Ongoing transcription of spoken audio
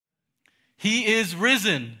He is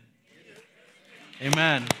risen.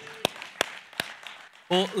 Amen.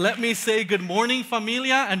 Well, let me say good morning,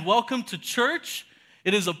 familia, and welcome to church.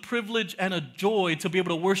 It is a privilege and a joy to be able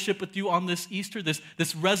to worship with you on this Easter,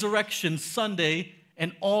 this Resurrection Sunday,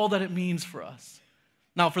 and all that it means for us.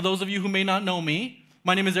 Now, for those of you who may not know me,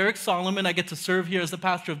 my name is Eric Solomon. I get to serve here as the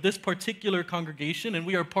pastor of this particular congregation, and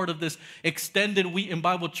we are part of this extended Wheaton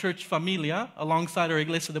Bible Church familia alongside our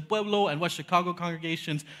Iglesia de Pueblo and West Chicago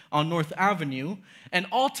congregations on North Avenue. And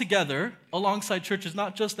all together, alongside churches,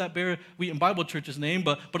 not just that bear Wheaton Bible Church's name,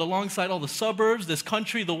 but alongside all the suburbs, this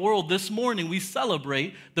country, the world, this morning we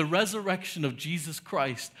celebrate the resurrection of Jesus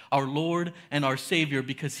Christ, our Lord and our Savior,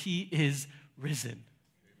 because He is risen.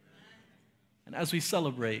 And as we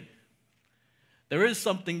celebrate, there is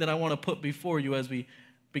something that I want to put before you as we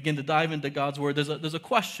begin to dive into God's Word. There's a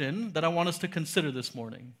question that I want us to consider this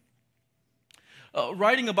morning.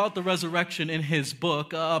 Writing about the resurrection in his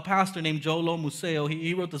book, a pastor named Joel Museo,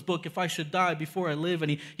 he wrote this book, If I Should Die Before I Live,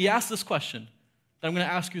 and he asked this question that I'm going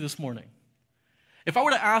to ask you this morning. If I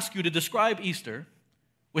were to ask you to describe Easter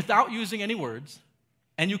without using any words,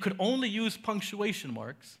 and you could only use punctuation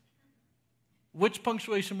marks, which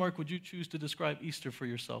punctuation mark would you choose to describe Easter for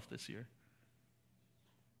yourself this year?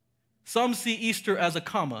 Some see Easter as a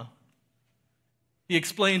comma. He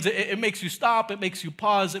explains it makes you stop, it makes you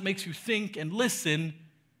pause, it makes you think and listen,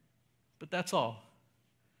 but that's all.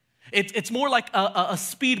 It's more like a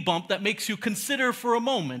speed bump that makes you consider for a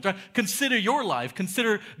moment, right? Consider your life,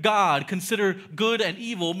 consider God, consider good and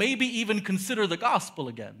evil, maybe even consider the gospel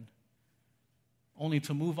again, only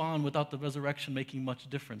to move on without the resurrection making much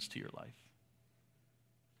difference to your life.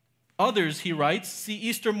 Others, he writes, see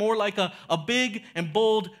Easter more like a big and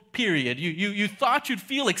bold period. You thought you'd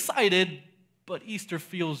feel excited, but Easter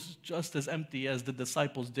feels just as empty as the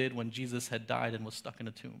disciples did when Jesus had died and was stuck in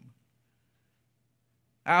a tomb.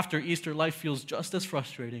 After Easter, life feels just as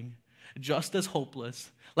frustrating, just as hopeless,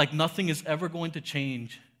 like nothing is ever going to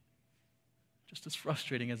change, just as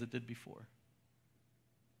frustrating as it did before.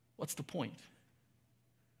 What's the point?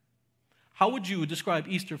 How would you describe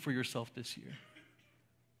Easter for yourself this year?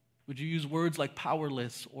 Would you use words like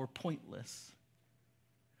powerless or pointless?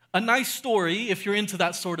 A nice story, if you're into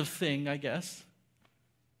that sort of thing, I guess.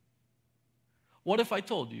 What if I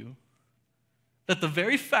told you that the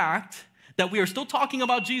very fact that we are still talking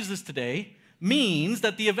about Jesus today means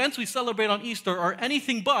that the events we celebrate on Easter are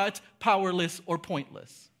anything but powerless or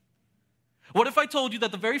pointless? What if I told you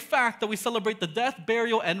that the very fact that we celebrate the death,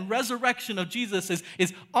 burial, and resurrection of Jesus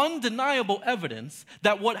is undeniable evidence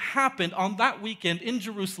that what happened on that weekend in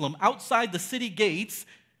Jerusalem outside the city gates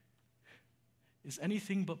is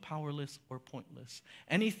anything but powerless or pointless,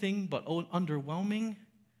 anything but underwhelming,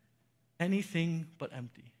 anything but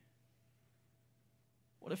empty?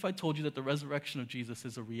 What if I told you that the resurrection of Jesus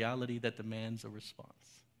is a reality that demands a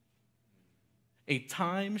response? A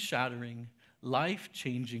time-shattering,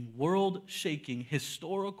 life-changing, world-shaking,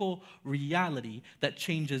 historical reality that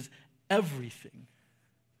changes everything.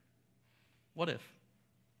 What if?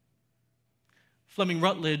 Fleming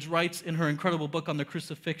Rutledge writes in her incredible book on the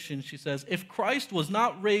crucifixion, she says, if Christ was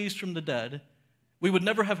not raised from the dead, we would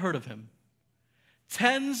never have heard of him.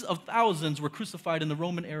 Tens of thousands were crucified in the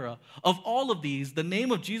Roman era. Of all of these, the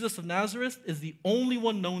name of Jesus of Nazareth is the only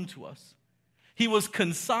one known to us. He was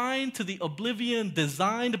consigned to the oblivion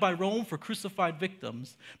designed by Rome for crucified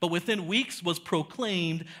victims, but within weeks was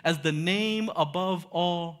proclaimed as the name above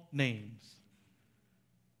all names.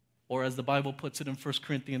 Or as the Bible puts it in 1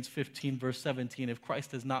 Corinthians 15, verse 17, if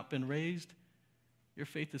Christ has not been raised, your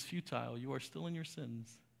faith is futile. You are still in your sins.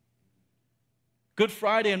 Good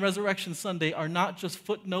Friday and Resurrection Sunday are not just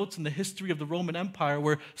footnotes in the history of the Roman Empire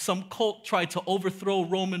where some cult tried to overthrow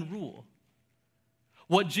Roman rule.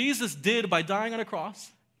 What Jesus did by dying on a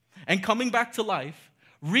cross and coming back to life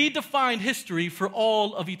redefined history for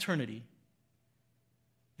all of eternity.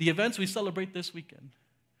 The events we celebrate this weekend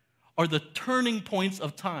are the turning points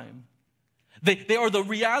of time. They are the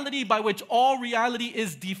reality by which all reality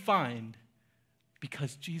is defined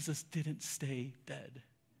because Jesus didn't stay dead.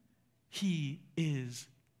 He is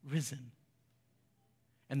risen.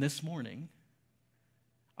 And this morning,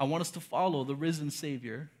 I want us to follow the risen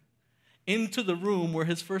Savior into the room where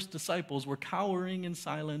his first disciples were cowering in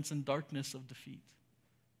silence and darkness of defeat.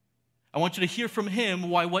 I want you to hear from him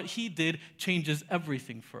why what he did changes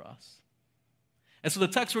everything for us. And so the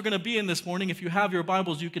text we're going to be in this morning, if you have your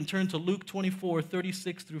Bibles, you can turn to Luke 24,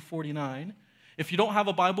 36 through 49. If you don't have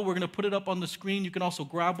a Bible, we're going to put it up on the screen. You can also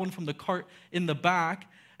grab one from the cart in the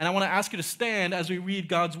back. And I want to ask you to stand as we read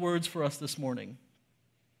God's words for us this morning.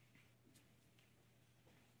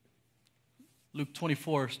 Luke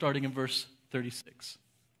 24, starting in verse 36.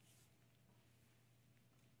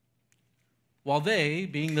 While they,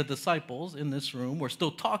 being the disciples in this room, were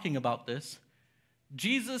still talking about this,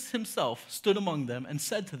 Jesus himself stood among them and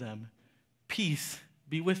said to them, "Peace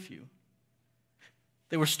be with you."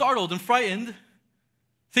 They were startled and frightened,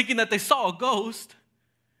 thinking that they saw a ghost.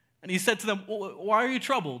 And he said to them, "Why are you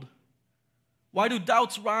troubled? Why do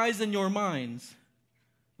doubts rise in your minds?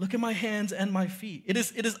 Look at my hands and my feet. It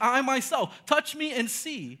is I myself. Touch me and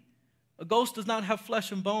see. A ghost does not have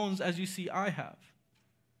flesh and bones as you see I have."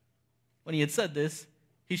 When he had said this,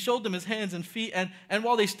 he showed them his hands and feet, and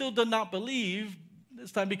while they still did not believe,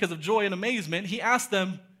 this time because of joy and amazement, he asked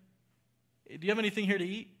them, "Do you have anything here to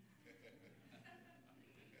eat?"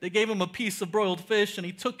 They gave him a piece of broiled fish, and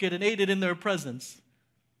he took it and ate it in their presence.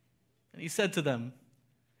 And he said to them,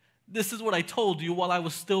 "This is what I told you while I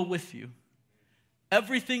was still with you.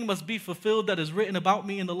 Everything must be fulfilled that is written about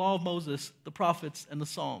me in the law of Moses, the prophets, and the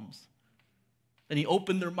Psalms." Then he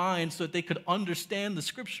opened their minds so that they could understand the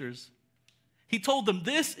scriptures. He told them,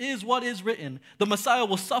 "This is what is written. The Messiah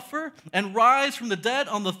will suffer and rise from the dead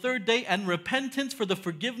on the third day, and repentance for the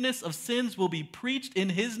forgiveness of sins will be preached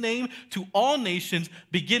in his name to all nations,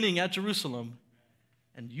 beginning at Jerusalem.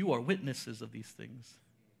 And you are witnesses of these things.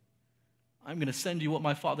 I'm going to send you what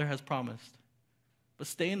my Father has promised. But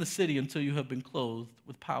stay in the city until you have been clothed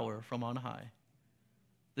with power from on high."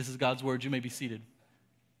 This is God's word. You may be seated.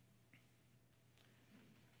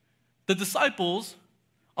 The disciples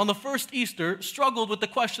on the first Easter struggled with the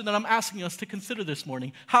question that I'm asking us to consider this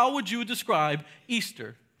morning. How would you describe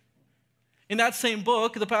Easter? In that same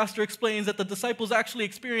book, the pastor explains that the disciples actually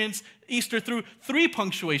experienced Easter through 3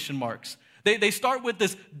 punctuation marks. They start with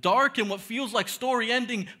this dark and what feels like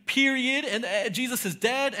story-ending period, and Jesus is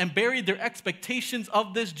dead and buried. Their expectations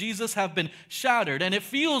of this Jesus have been shattered, and it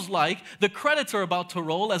feels like the credits are about to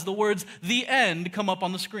roll as the words "the end" come up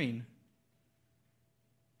on the screen.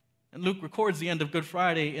 And Luke records the end of Good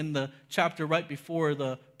Friday in the chapter right before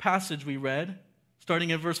the passage we read. Starting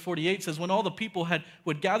in verse 48, says, "When all the people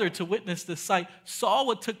would gather to witness this sight saw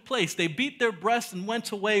what took place, they beat their breasts and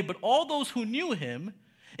went away. But all those who knew him,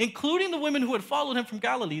 including the women who had followed him from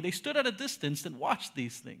Galilee, they stood at a distance and watched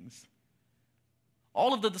these things."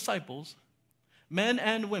 All of the disciples, men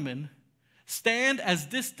and women, stand as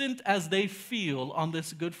distant as they feel on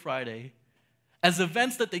this Good Friday, as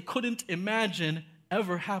events that they couldn't imagine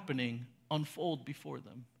ever happening unfold before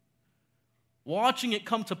them. Watching it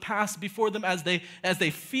come to pass before them as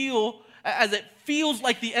it feels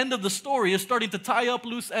like the end of the story is starting to tie up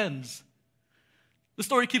loose ends. The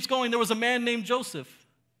story keeps going. There was a man named Joseph,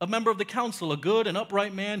 a member of the council, a good and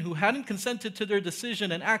upright man who hadn't consented to their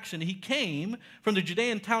decision and action. He came from the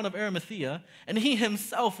Judean town of Arimathea, and he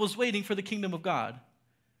himself was waiting for the kingdom of God.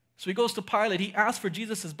 So he goes to Pilate. He asked for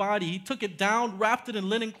Jesus' body. He took it down, wrapped it in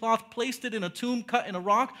linen cloth, placed it in a tomb cut in a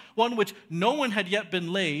rock, one which no one had yet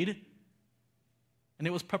been laid. And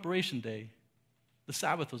it was preparation day. The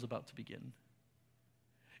Sabbath was about to begin.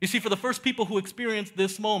 You see, for the first people who experienced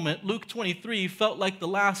this moment, Luke 23 felt like the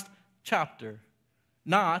last chapter,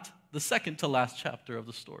 not the second to last chapter of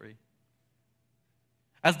the story.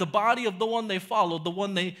 As the body of the one they followed, the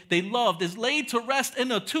one they loved, is laid to rest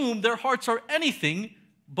in a tomb, their hearts are anything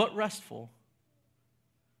but restful.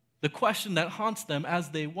 The question that haunts them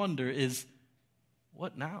as they wonder is,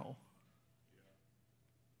 what now?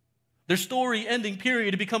 Their story-ending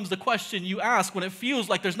period becomes the question you ask when it feels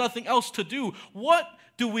like there's nothing else to do. What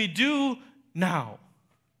do we do now?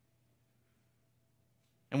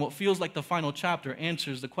 And what feels like the final chapter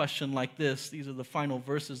answers the question like this. These are the final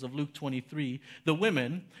verses of Luke 23. The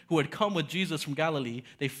women who had come with Jesus from Galilee,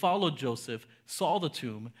 they followed Joseph, saw the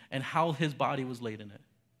tomb, and how his body was laid in it.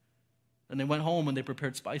 And they went home and they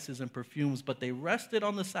prepared spices and perfumes, but they rested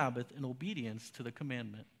on the Sabbath in obedience to the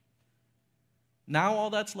commandment. Now all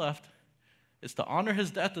that's left is to honor his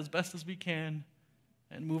death as best as we can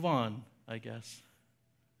and move on, I guess.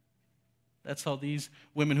 That's how these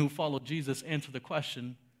women who followed Jesus answer the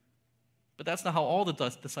question. But that's not how all the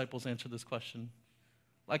disciples answer this question.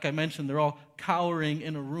 Like I mentioned, they're all cowering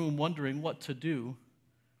in a room wondering what to do.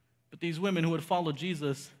 But these women who had followed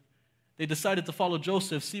Jesus, they decided to follow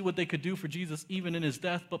Joseph, see what they could do for Jesus even in his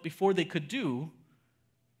death. But before they could do,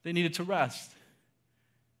 they needed to rest.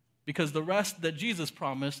 Because the rest that Jesus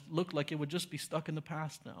promised looked like it would just be stuck in the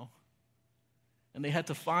past now. And they had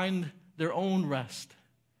to find their own rest.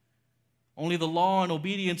 Only the law and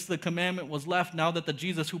obedience to the commandment was left now that the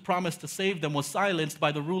Jesus who promised to save them was silenced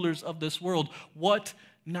by the rulers of this world. What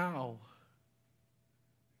now?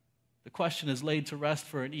 The question is laid to rest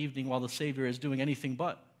for an evening while the Savior is doing anything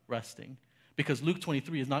but resting. Because Luke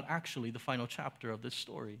 23 is not actually the final chapter of this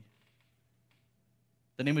story.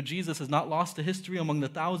 The name of Jesus is not lost to history among the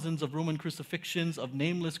thousands of Roman crucifixions of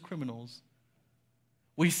nameless criminals.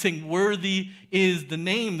 We sing, "Worthy is the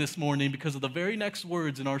name" this morning because of the very next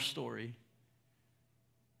words in our story.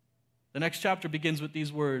 The next chapter begins with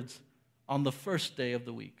these words, "On the first day of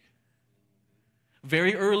the week."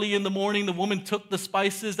 Very early in the morning, the woman took the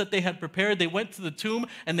spices that they had prepared. They went to the tomb,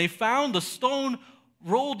 and they found the stone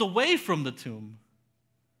rolled away from the tomb.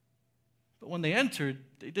 But when they entered,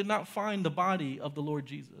 they did not find the body of the Lord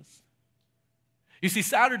Jesus. You see,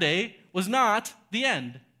 Saturday was not the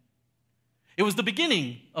end. It was the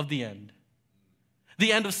beginning of the end.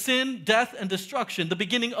 The end of sin, death, and destruction, the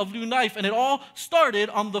beginning of new life, and it all started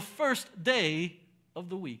on the first day of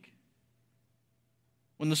the week.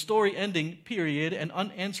 When the story ending period and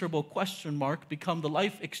unanswerable question mark become the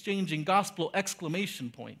life-exchanging gospel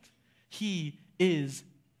exclamation point. He is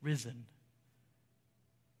risen.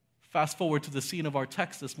 Fast forward to the scene of our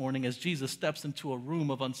text this morning as Jesus steps into a room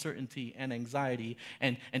of uncertainty and anxiety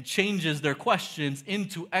and changes their questions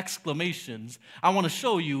into exclamations. I want to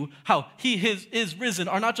show you how He is risen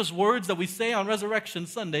are not just words that we say on Resurrection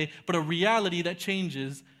Sunday, but a reality that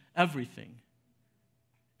changes everything.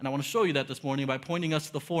 And I want to show you that this morning by pointing us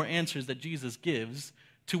to the 4 answers that Jesus gives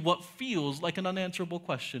to what feels like an unanswerable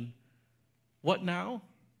question. What now?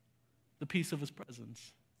 The peace of His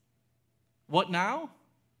presence. What now?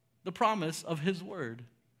 The promise of His word.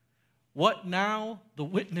 What now? The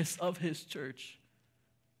witness of His church.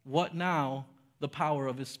 What now? The power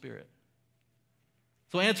of His Spirit.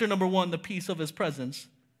 So answer number 1, the peace of His presence.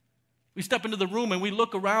 We step into the room and we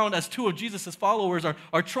look around as 2 of Jesus' followers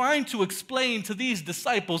are trying to explain to these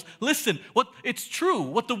disciples, listen, it's true.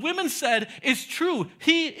 What the women said is true.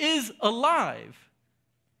 He is alive.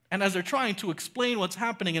 And as they're trying to explain what's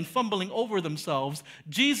happening and fumbling over themselves,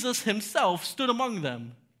 Jesus Himself stood among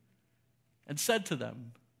them and said to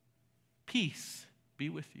them, "Peace be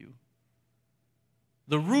with you."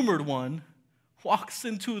 The rumored one walks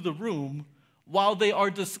into the room while they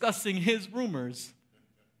are discussing his rumors,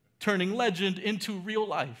 turning legend into real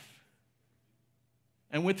life.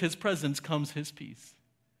 And with His presence comes His peace.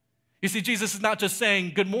 You see, Jesus is not just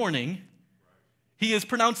saying good morning. He is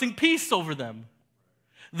pronouncing peace over them.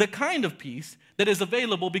 The kind of peace that is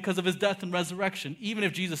available because of His death and resurrection, even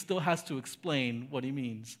if Jesus still has to explain what He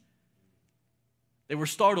means. They were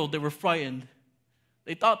startled. They were frightened.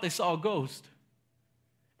 They thought they saw a ghost.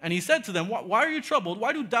 And He said to them, "Why are you troubled?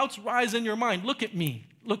 Why do doubts rise in your mind? Look at me.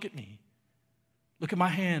 Look at me. Look at my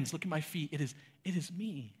hands. Look at my feet. It is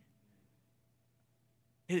me.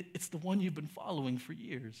 It's the one you've been following for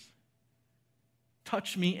years.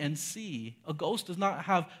 Touch me and see. A ghost does not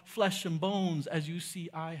have flesh and bones as you see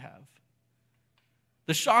I have."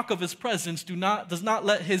 The shock of His presence does not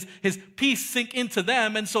let his peace sink into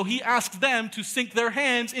them, and so He asks them to sink their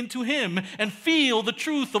hands into Him and feel the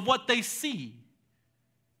truth of what they see.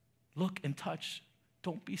 Look and touch.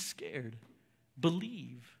 Don't be scared.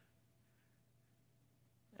 Believe.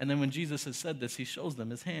 And then when Jesus has said this, He shows them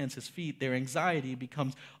His hands, His feet. Their anxiety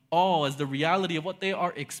becomes awe as the reality of what they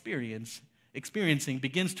are experiencing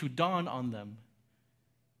begins to dawn on them.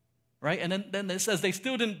 Right? And then it says they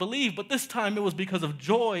still didn't believe, but this time it was because of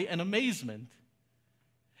joy and amazement.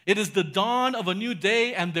 It is the dawn of a new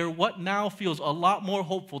day, and their what now feels a lot more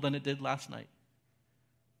hopeful than it did last night.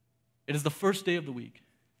 It is the first day of the week,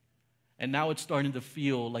 and now it's starting to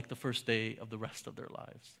feel like the first day of the rest of their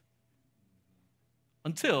lives.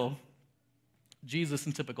 Until Jesus,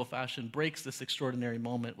 in typical fashion, breaks this extraordinary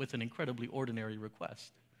moment with an incredibly ordinary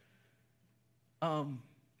request. Do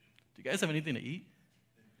you guys have anything to eat?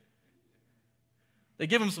 They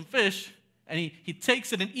give Him some fish, and he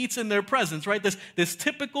takes it and eats in their presence, right? This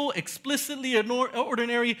typical, explicitly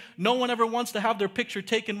ordinary, no one ever wants to have their picture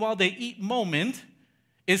taken while they eat moment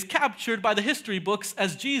is captured by the history books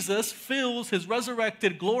as Jesus fills His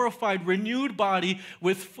resurrected, glorified, renewed body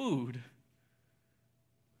with food.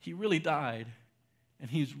 He really died, and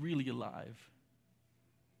He's really alive.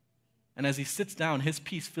 And as He sits down, His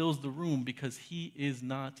peace fills the room because He is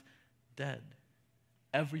not dead.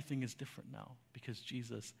 Everything is different now because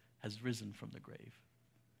Jesus has risen from the grave.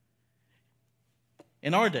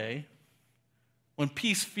 In our day, when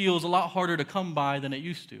peace feels a lot harder to come by than it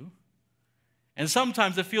used to, and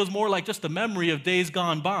sometimes it feels more like just a memory of days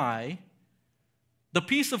gone by, the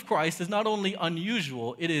peace of Christ is not only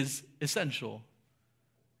unusual, it is essential.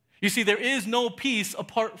 You see, there is no peace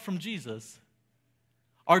apart from Jesus.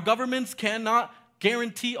 Our governments cannot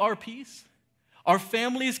guarantee our peace. Our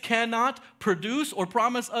families cannot produce or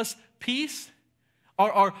promise us peace.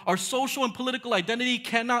 Our social and political identity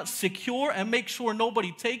cannot secure and make sure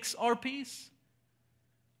nobody takes our peace.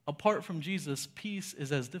 Apart from Jesus, peace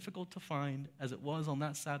is as difficult to find as it was on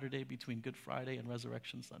that Saturday between Good Friday and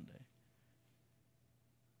Resurrection Sunday.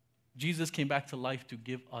 Jesus came back to life to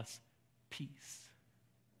give us peace.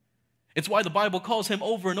 It's why the Bible calls him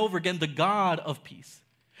over and over again the God of peace.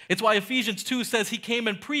 It's why Ephesians 2 says he came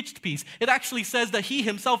and preached peace. It actually says that he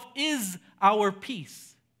himself is our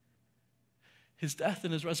peace. His death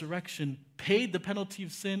and his resurrection paid the penalty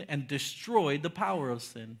of sin and destroyed the power of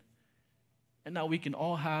sin. And now we can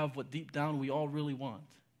all have what deep down we all really want.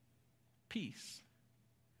 Peace.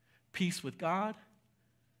 Peace with God,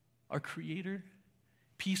 our Creator.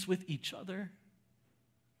 Peace with each other.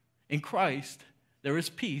 In Christ, there is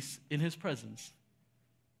peace in his presence.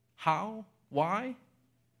 How? Why?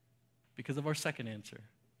 Because of our second answer,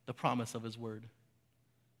 the promise of his word.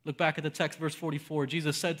 Look back at the text, verse 44.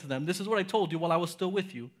 Jesus said to them, "This is what I told you while I was still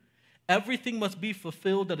with you. Everything must be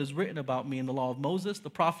fulfilled that is written about me in the law of Moses,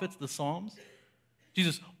 the prophets, the Psalms."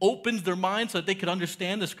 Jesus opens their minds so that they could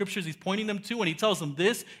understand the scriptures he's pointing them to, and he tells them,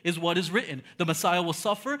 this is what is written. The Messiah will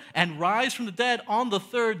suffer and rise from the dead on the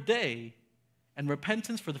third day, and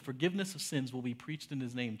repentance for the forgiveness of sins will be preached in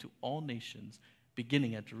his name to all nations,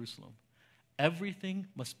 beginning at Jerusalem. Everything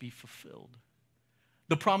must be fulfilled.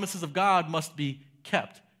 The promises of God must be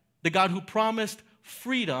kept. The God who promised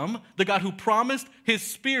freedom, the God who promised his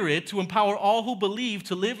Spirit to empower all who believe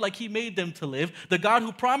to live like he made them to live, the God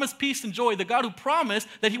who promised peace and joy, the God who promised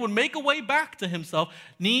that he would make a way back to himself,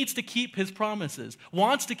 needs to keep his promises,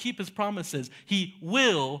 wants to keep his promises. He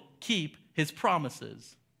will keep his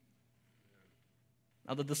promises.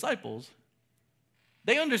 Now the disciples,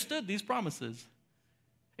 they understood these promises.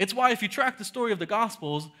 It's why if you track the story of the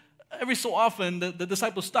Gospels, every so often the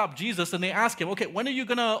disciples stop Jesus and they ask him, okay, when are you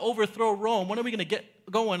going to overthrow Rome? When are we going to get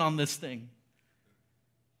going on this thing?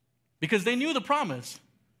 Because they knew the promise,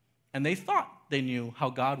 and they thought they knew how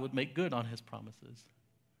God would make good on his promises.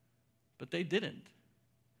 But they didn't.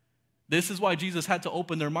 This is why Jesus had to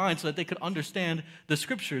open their minds so that they could understand the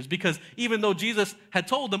scriptures. Because even though Jesus had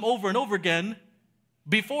told them over and over again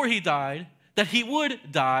before he died that he would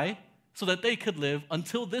die so that they could live,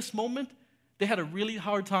 until this moment, they had a really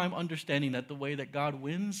hard time understanding that the way that God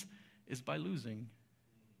wins is by losing,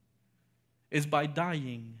 is by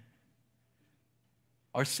dying.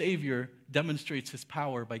 Our Savior demonstrates his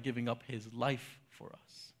power by giving up his life for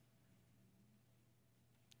us.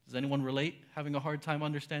 Does anyone relate, having a hard time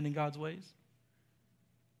understanding God's ways?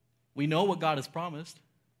 We know what God has promised.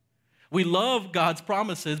 We love God's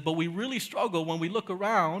promises, but we really struggle when we look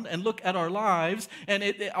around and look at our lives, and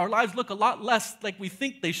our lives look a lot less like we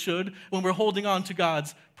think they should when we're holding on to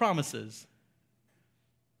God's promises.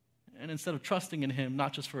 And instead of trusting in him,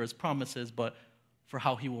 not just for his promises, but for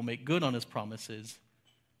how he will make good on his promises,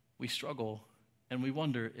 we struggle and we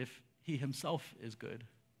wonder if he himself is good,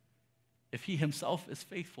 if he himself is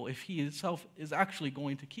faithful, if he himself is actually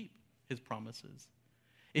going to keep his promises,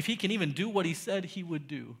 if he can even do what he said he would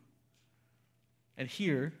do. And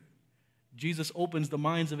here, Jesus opens the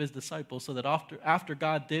minds of his disciples so that after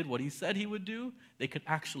God did what he said he would do, they could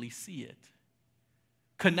actually see it,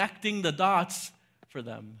 connecting the dots for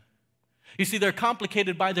them. You see, they're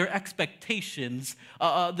complicated by their expectations.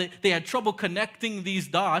 They had trouble connecting these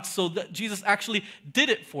dots, so that Jesus actually did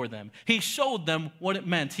it for them. He showed them what it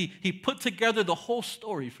meant. He put together the whole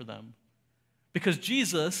story for them. Because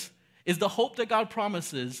Jesus is the hope that God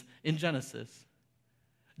promises in Genesis.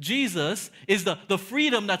 Jesus is the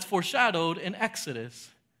freedom that's foreshadowed in Exodus.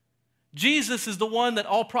 Jesus is the one that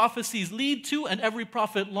all prophecies lead to and every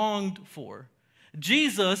prophet longed for.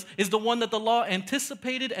 Jesus is the one that the law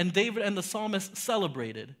anticipated and David and the psalmist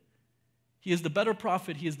celebrated. He is the better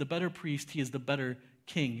prophet, he is the better priest, he is the better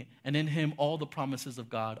king. And in him, all the promises of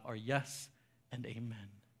God are yes and amen,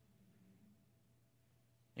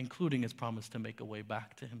 including his promise to make a way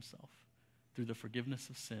back to himself through the forgiveness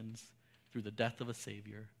of sins, through the death of a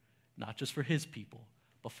Savior, not just for his people,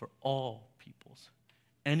 but for all peoples.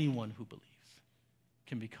 Anyone who believes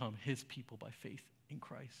can become his people by faith in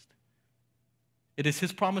Christ. It is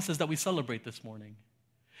his promises that we celebrate this morning.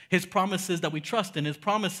 His promises that we trust in, his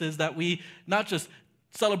promises that we not just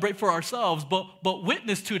celebrate for ourselves, but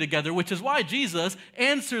witness to together, which is why Jesus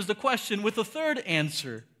answers the question with a third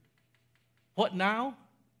answer. What now?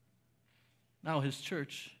 Now his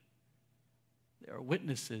church, they are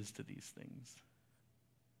witnesses to these things.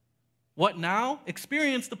 What now?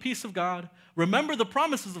 Experience the peace of God. Remember the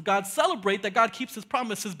promises of God. Celebrate that God keeps his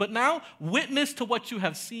promises. But now, witness to what you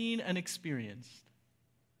have seen and experienced.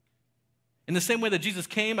 In the same way that Jesus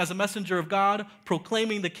came as a messenger of God,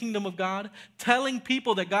 proclaiming the kingdom of God, telling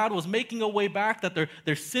people that God was making a way back, that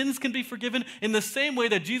their sins can be forgiven, in the same way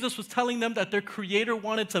that Jesus was telling them that their Creator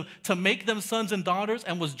wanted to make them sons and daughters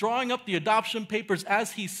and was drawing up the adoption papers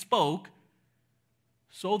as he spoke,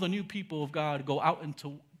 so the new people of God go out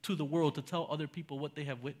into to the world to tell other people what they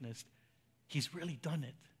have witnessed, he's really done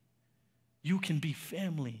it. You can be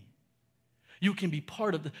family. You can be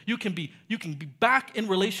part of you can be back in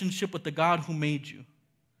relationship with the God who made you.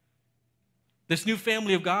 This new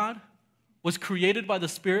family of God was created by the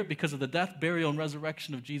Spirit because of the death, burial, and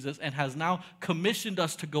resurrection of Jesus, and has now commissioned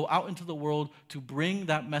us to go out into the world to bring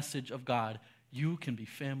that message of God. You can be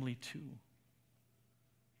family too.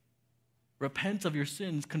 Repent of your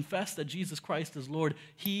sins. Confess that Jesus Christ is Lord.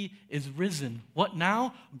 He is risen. What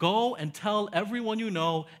now? Go and tell everyone you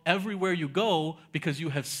know, everywhere you go, because you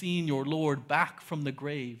have seen your Lord back from the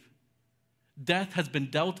grave. Death has been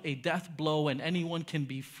dealt a death blow, and anyone can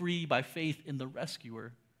be free by faith in the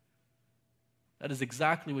rescuer. That is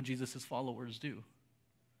exactly what Jesus' followers do.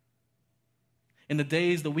 In the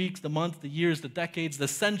days, the weeks, the months, the years, the decades, the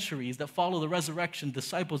centuries that follow the resurrection,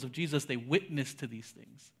 disciples of Jesus, they witness to these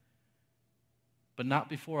things. But not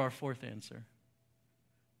before our fourth answer.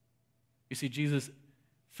 You see, Jesus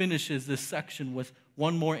finishes this section with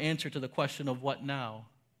one more answer to the question of what now?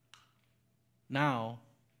 Now,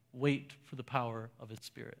 wait for the power of his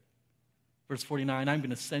Spirit. Verse 49, I'm going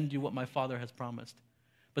to send you what my Father has promised.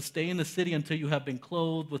 But stay in the city until you have been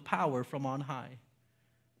clothed with power from on high.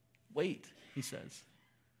 Wait, he says.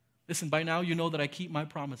 Listen, by now you know that I keep my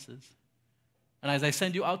promises. And as I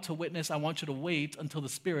send you out to witness, I want you to wait until the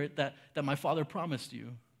Spirit that my Father promised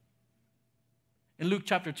you. In Luke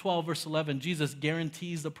chapter 12, verse 11, Jesus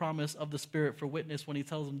guarantees the promise of the Spirit for witness when he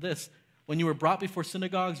tells them this: when you are brought before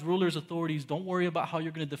synagogues, rulers, authorities, don't worry about how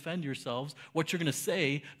you're going to defend yourselves, what you're going to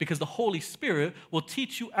say, because the Holy Spirit will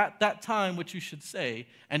teach you at that time what you should say.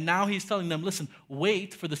 And now he's telling them, listen,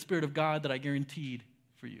 wait for the Spirit of God that I guaranteed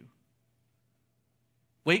for you.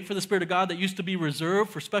 Wait for the Spirit of God that used to be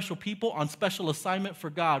reserved for special people on special assignment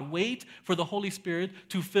for God. Wait for the Holy Spirit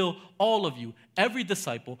to fill all of you, every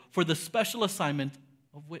disciple, for the special assignment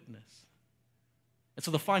of witness. And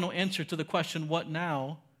so the final answer to the question, what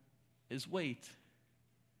now, is wait.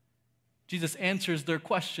 Jesus answers their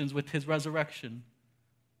questions with his resurrection,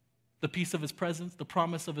 the peace of his presence, the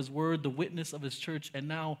promise of his word, the witness of his church, and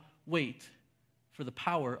now wait for the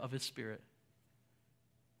power of his Spirit.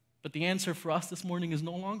 But the answer for us this morning is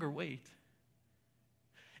no longer wait.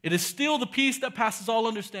 It is still the peace that passes all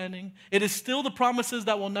understanding. It is still the promises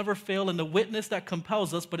that will never fail and the witness that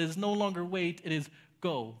compels us, but it is no longer wait, it is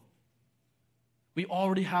go. We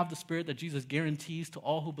already have the Spirit that Jesus guarantees to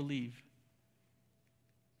all who believe.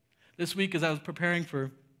 This week, as I was preparing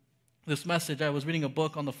for this message, I was reading a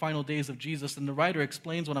book on the final days of Jesus, and the writer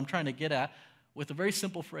explains what I'm trying to get at with a very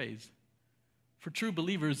simple phrase. For true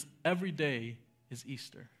believers, every day is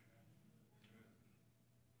Easter.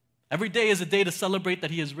 Every day is a day to celebrate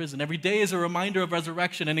that he has risen. Every day is a reminder of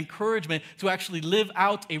resurrection and encouragement to actually live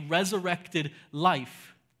out a resurrected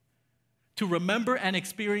life. To remember and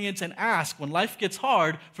experience and ask when life gets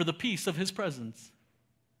hard for the peace of his presence.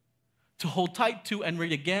 To hold tight to and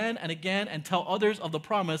read again and again and tell others of the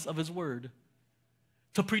promise of his word.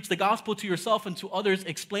 To preach the gospel to yourself and to others,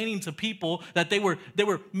 explaining to people that they were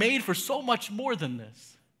made for so much more than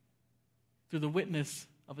this. Through the witness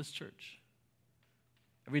of his church.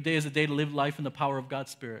 Every day is a day to live life in the power of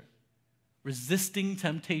God's Spirit, resisting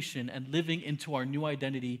temptation and living into our new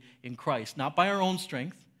identity in Christ, not by our own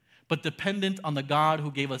strength, but dependent on the God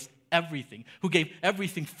who gave us everything, who gave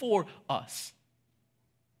everything for us.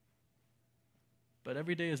 But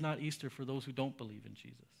every day is not Easter for those who don't believe in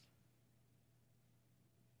Jesus.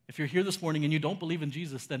 If you're here this morning and you don't believe in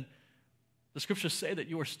Jesus, then the scriptures say that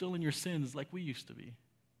you are still in your sins like we used to be.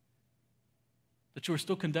 That you are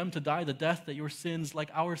still condemned to die the death that your sins, like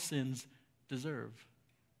our sins, deserve.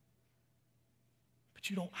 But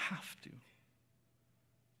you don't have to.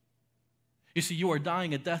 You see, you are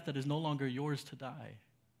dying a death that is no longer yours to die.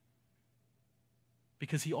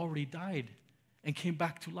 Because he already died and came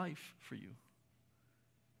back to life for you.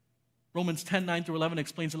 Romans 10:9-11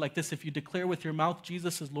 explains it like this: if you declare with your mouth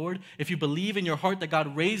Jesus is Lord, if you believe in your heart that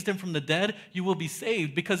God raised him from the dead, you will be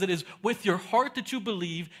saved, because it is with your heart that you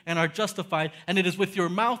believe and are justified, and it is with your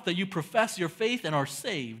mouth that you profess your faith and are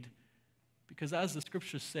saved. Because as the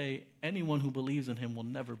scriptures say, anyone who believes in him will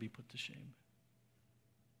never be put to shame.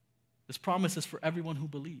 This promise is for everyone who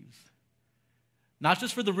believes. Not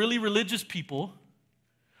just for the really religious people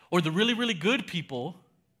or the really, really good people,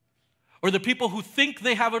 or the people who think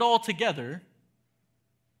they have it all together.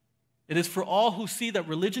 It is for all who see that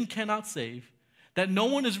religion cannot save, that no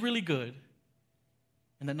one is really good,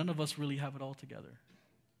 and that none of us really have it all together.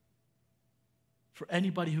 For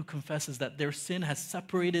anybody who confesses that their sin has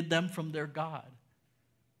separated them from their God,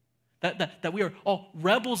 that we are all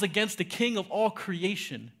rebels against the King of all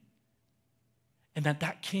creation, and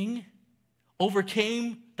that king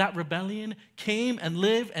overcame that rebellion, came and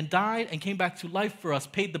lived and died and came back to life for us,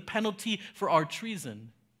 paid the penalty for our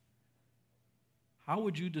treason. How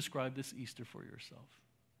would you describe this Easter for yourself?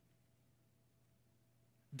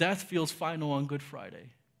 Death feels final on Good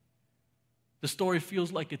Friday. The story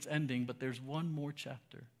feels like it's ending, but there's one more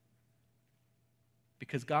chapter.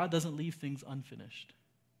 Because God doesn't leave things unfinished.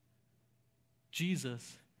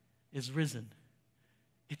 Jesus is risen.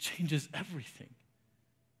 It changes everything.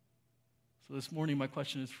 So this morning, my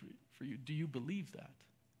question is for you. Do you believe that?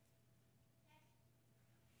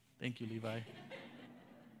 Thank you, Levi.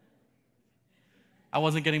 I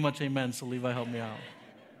wasn't getting much amen, so Levi helped me out.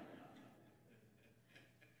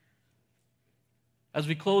 As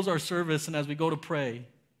we close our service and as we go to pray,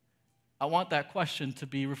 I want that question to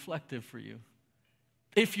be reflective for you.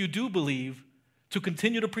 If you do believe, to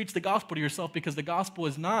continue to preach the gospel to yourself, because the gospel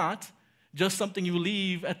is not just something you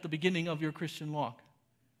leave at the beginning of your Christian walk.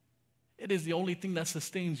 It is the only thing that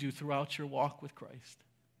sustains you throughout your walk with Christ.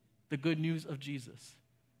 The good news of Jesus.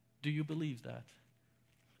 Do you believe that?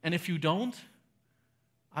 And if you don't,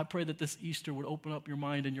 I pray that this Easter would open up your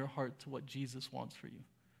mind and your heart to what Jesus wants for you.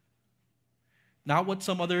 Not what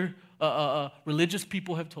some other religious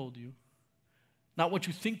people have told you. Not what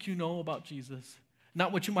you think you know about Jesus.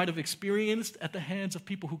 Not what you might have experienced at the hands of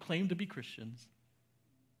people who claim to be Christians.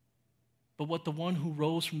 But what the one who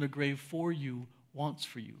rose from the grave for you wants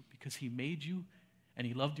for you, because he made you and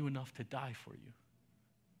he loved you enough to die for you.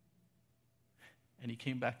 And he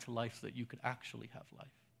came back to life so that you could actually have life.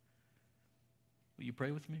 Will you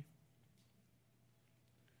pray with me?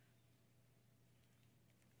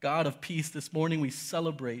 God of peace, this morning we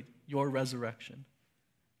celebrate your resurrection.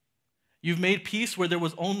 You've made peace where there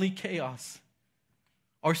was only chaos.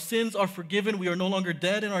 Our sins are forgiven. We are no longer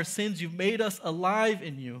dead in our sins. You've made us alive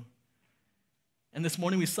in you. And this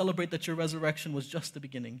morning we celebrate that your resurrection was just the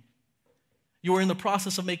beginning. You are in the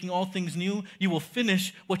process of making all things new. You will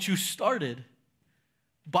finish what you started.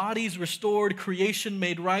 Bodies restored, creation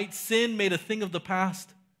made right, sin made a thing of the past.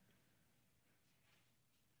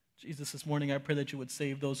 Jesus, this morning I pray that you would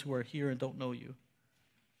save those who are here and don't know you.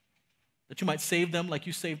 That you might save them like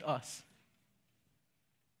you saved us.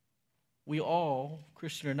 We all,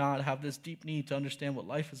 Christian or not, have this deep need to understand what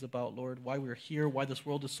life is about, Lord, why we're here, why this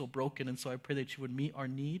world is so broken. And so I pray that you would meet our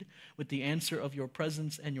need with the answer of your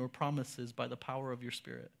presence and your promises by the power of your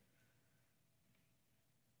Spirit.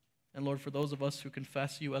 And Lord, for those of us who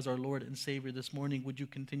confess you as our Lord and Savior this morning, would you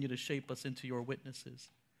continue to shape us into your witnesses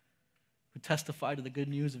who testify to the good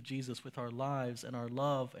news of Jesus with our lives and our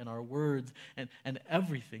love and our words and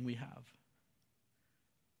everything we have.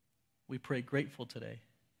 We pray grateful today,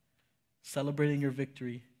 celebrating your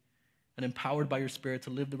victory and empowered by your Spirit to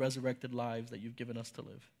live the resurrected lives that you've given us to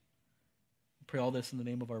live. We pray all this in the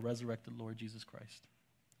name of our resurrected Lord Jesus Christ.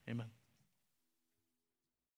 Amen.